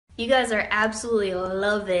You guys are absolutely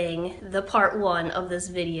loving the part 1 of this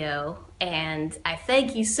video, and I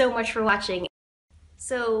thank you so much for watching.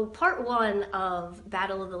 So part 1 of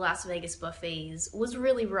Battle of the Las Vegas buffets was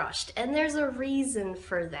really rushed, and there's a reason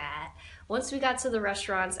for that. Once we got to the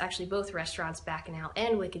restaurants, actually both restaurants, Bacchanal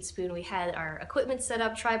and Wicked Spoon, we had our equipment set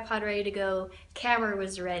up, tripod ready to go, camera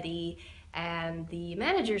was ready, and the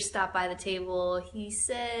manager stopped by the table. He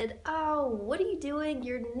said, "Oh, what are you doing?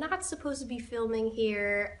 You're not supposed to be filming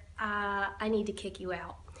here. I need to kick you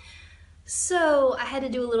out." So I had to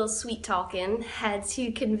do a little sweet talking, had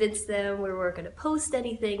to convince them we weren't going to post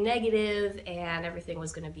anything negative and everything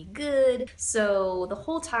was going to be good. So the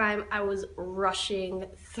whole time I was rushing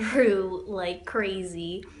through like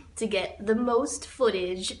crazy to get the most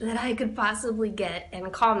footage that I could possibly get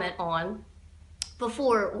and comment on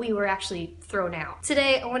before we were actually thrown out.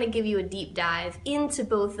 Today, I want to give you a deep dive into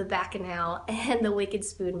both the Bacchanal and the Wicked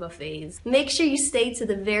Spoon buffets. Make sure you stay to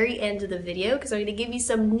the very end of the video because I'm going to give you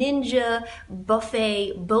some ninja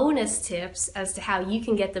buffet bonus tips as to how you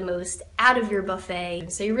can get the most out of your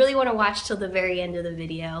buffet. So you really want to watch till the very end of the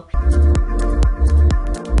video.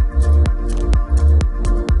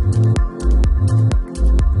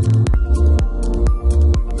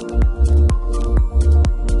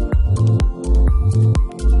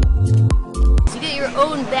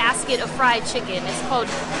 Own basket of fried chicken. It's called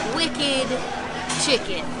Wicked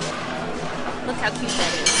Chicken. Look how cute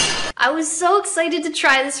that is. I was so excited to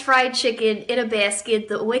try this fried chicken in a basket,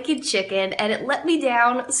 the Wicked Chicken, and it let me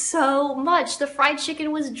down so much. The fried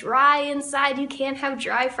chicken was dry inside. You can't have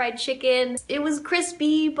dry fried chicken. It was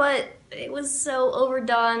crispy, but it was so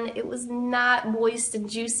overdone. It was not moist and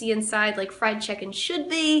juicy inside like fried chicken should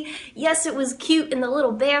be. Yes, it was cute in the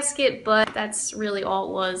little basket, but that's really all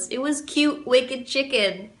it was. It was cute Wicked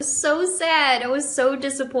Chicken. It was so sad. I was so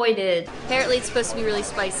disappointed. Apparently it's supposed to be really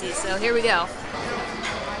spicy, so here we go.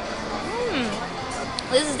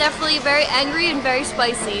 This is definitely very angry and very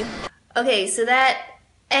spicy. Okay, so that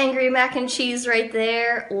angry mac and cheese right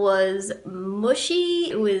there was mushy.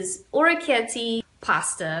 It was orecchiette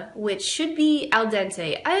pasta, which should be al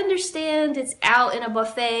dente. I understand it's out in a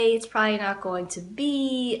buffet. It's probably not going to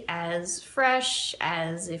be as fresh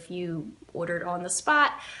as if you ordered on the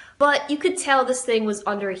spot, but you could tell this thing was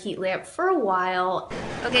under a heat lamp for a while.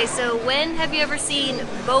 Okay, so when have you ever seen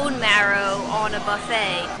bone marrow on a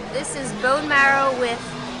buffet? This is bone marrow with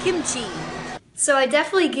kimchi. So I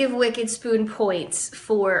definitely give Wicked Spoon points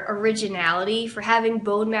for originality, for having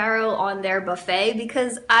bone marrow on their buffet,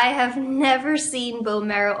 because I have never seen bone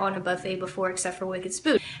marrow on a buffet before except for Wicked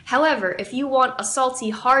Spoon. However, if you want a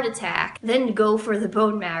salty heart attack, then go for the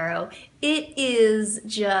bone marrow. It is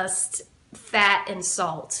just fat and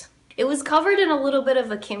salt. It was covered in a little bit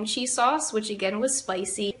of a kimchi sauce, which again was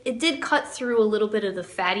spicy. It did cut through a little bit of the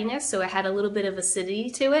fattiness, so it had a little bit of acidity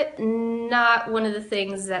to it. Not one of the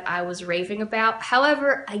things that I was raving about.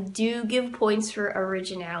 However, I do give points for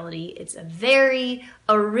originality. It's a very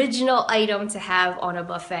original item to have on a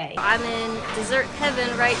buffet. I'm in dessert heaven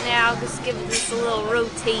right now. Just give this a little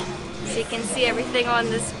rotate so you can see everything on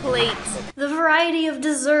this plate. The variety of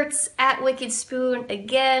desserts at Wicked Spoon,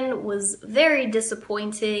 again, was very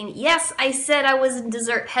disappointing. Yes, I said I was in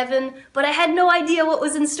dessert heaven, but I had no idea what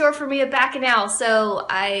was in store for me at Bacchanal, so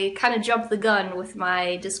I kind of jumped the gun with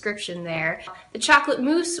my description there. The chocolate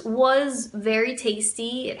mousse was very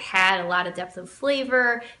tasty. It had a lot of depth of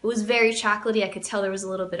flavor. It was very chocolatey. I could tell there was a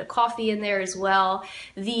little bit of coffee in there as well.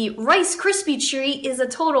 The Rice Krispie treat is a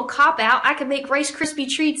total cop-out. I could make Rice Krispie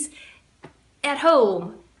treats at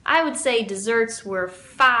home. I would say desserts were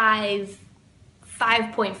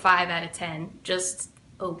 5.5 out of 10. Just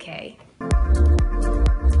okay.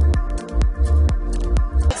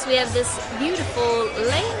 Next we have this beautiful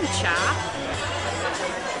lamb chop.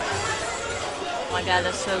 Oh my god,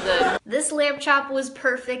 that's so good. This lamb chop was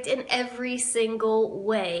perfect in every single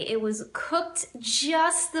way. It was cooked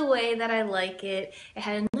just the way that I like it. It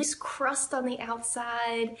had a nice crust on the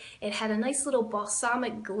outside. It had a nice little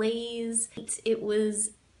balsamic glaze. It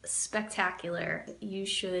was spectacular. You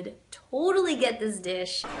should totally get this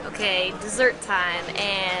dish. Okay, dessert time,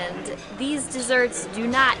 and these desserts do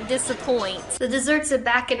not disappoint. The desserts at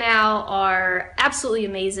Bacchanal are absolutely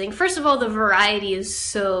amazing. First of all, the variety is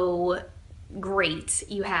so great.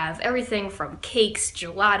 You have everything from cakes,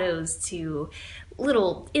 gelatos, to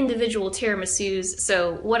little individual tiramisus.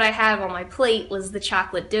 So what I have on my plate was the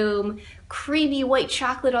chocolate dome, creamy white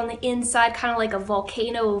chocolate on the inside, kind of like a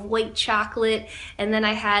volcano of white chocolate. And then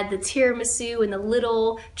I had the tiramisu in the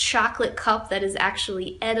little chocolate cup that is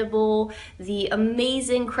actually edible. The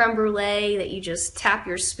amazing creme brulee that you just tap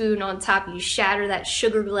your spoon on top, you shatter that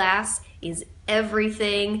sugar glass, is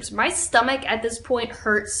everything. My stomach at this point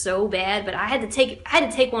hurt so bad, but I had to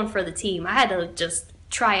take one for the team. I had to just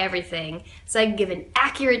try everything so I can give an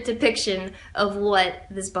accurate depiction of what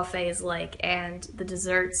this buffet is like, and the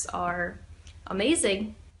desserts are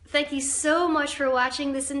amazing. Thank you so much for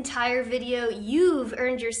watching this entire video. You've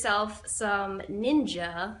earned yourself some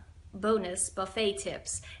ninja bonus buffet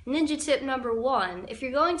tips. Ninja tip number 1, if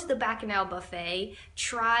you're going to the Bacchanal buffet,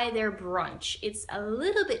 try their brunch. It's a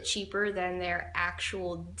little bit cheaper than their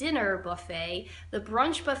actual dinner buffet. The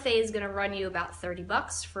brunch buffet is going to run you about 30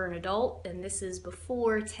 bucks for an adult, and this is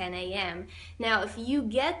before 10 a.m. Now, if you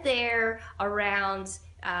get there around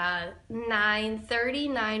 9:30,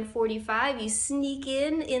 9:45, you sneak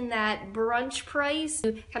in that brunch price.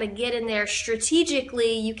 You kind of get in there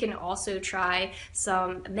strategically. You can also try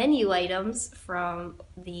some menu items from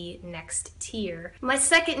the next tier. My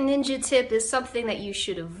second ninja tip is something that you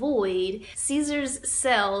should avoid. Caesars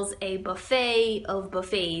sells a buffet of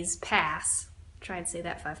buffets pass. Try and say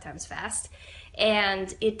that 5 times fast.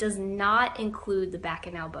 And it does not include the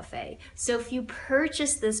Bacchanal buffet. So if you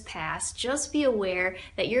purchase this pass, just be aware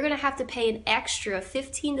that you're going to have to pay an extra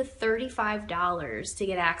 $15 to $35 to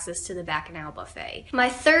get access to the Bacchanal buffet. My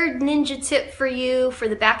third ninja tip for you for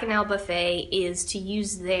the Bacchanal buffet is to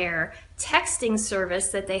use their texting service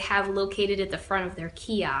that they have located at the front of their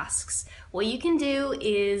kiosks. What you can do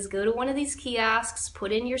is go to one of these kiosks,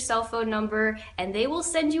 put in your cell phone number, and they will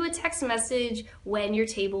send you a text message when your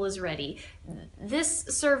table is ready. This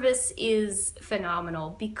service is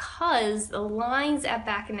phenomenal because the lines at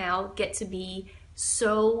Bacchanal get to be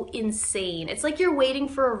so insane. It's like you're waiting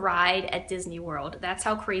for a ride at Disney World. That's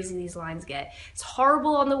how crazy these lines get. It's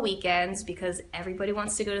horrible on the weekends because everybody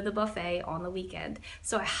wants to go to the buffet on the weekend.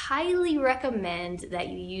 So I highly recommend that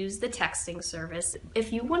you use the texting service.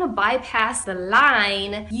 If you want to bypass the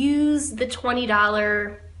line, use the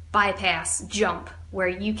 $20 bypass jump, where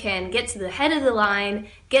you can get to the head of the line,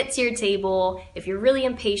 get to your table. If you're really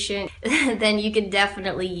impatient, then you can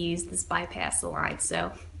definitely use this bypass the line.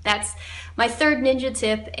 So that's my third ninja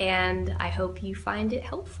tip, and I hope you find it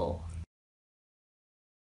helpful.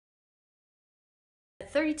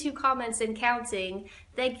 32 comments and counting.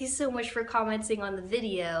 Thank you so much for commenting on the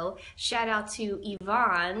video. Shout out to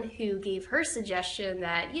Yvonne, who gave her suggestion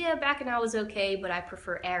that, yeah, Bacchanal was okay, but I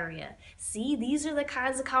prefer Aria. See, these are the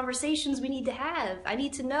kinds of conversations we need to have. I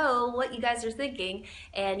need to know what you guys are thinking.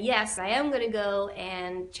 And yes, I am going to go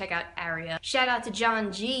and check out Aria. Shout out to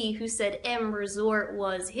John G, who said M Resort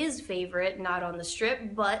was his favorite, not on the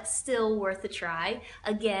Strip, but still worth a try.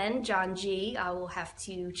 Again, John G, I will have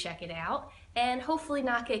to check it out and hopefully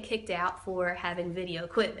not get kicked out for having video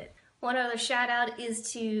equipment. One other shout out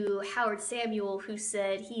is to Howard Samuel, who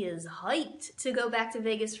said he is hyped to go back to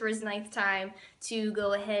Vegas for his 9th time to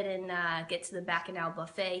go ahead and get to the Bacchanal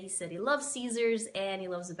buffet. He said he loves Caesars and he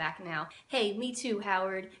loves the Bacchanal. Hey, me too,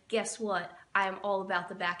 Howard. Guess what? I am all about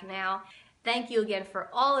the Bacchanal. Thank you again for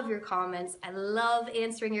all of your comments. I love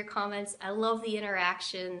answering your comments. I love the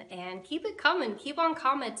interaction, and keep it coming. Keep on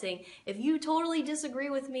commenting. If you totally disagree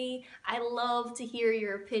with me, I love to hear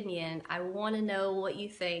your opinion. I want to know what you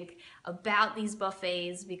think about these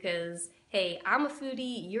buffets because, hey, I'm a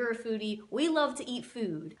foodie, you're a foodie, we love to eat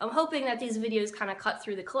food. I'm hoping that these videos kind of cut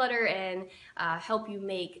through the clutter and help you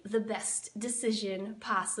make the best decision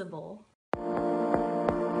possible.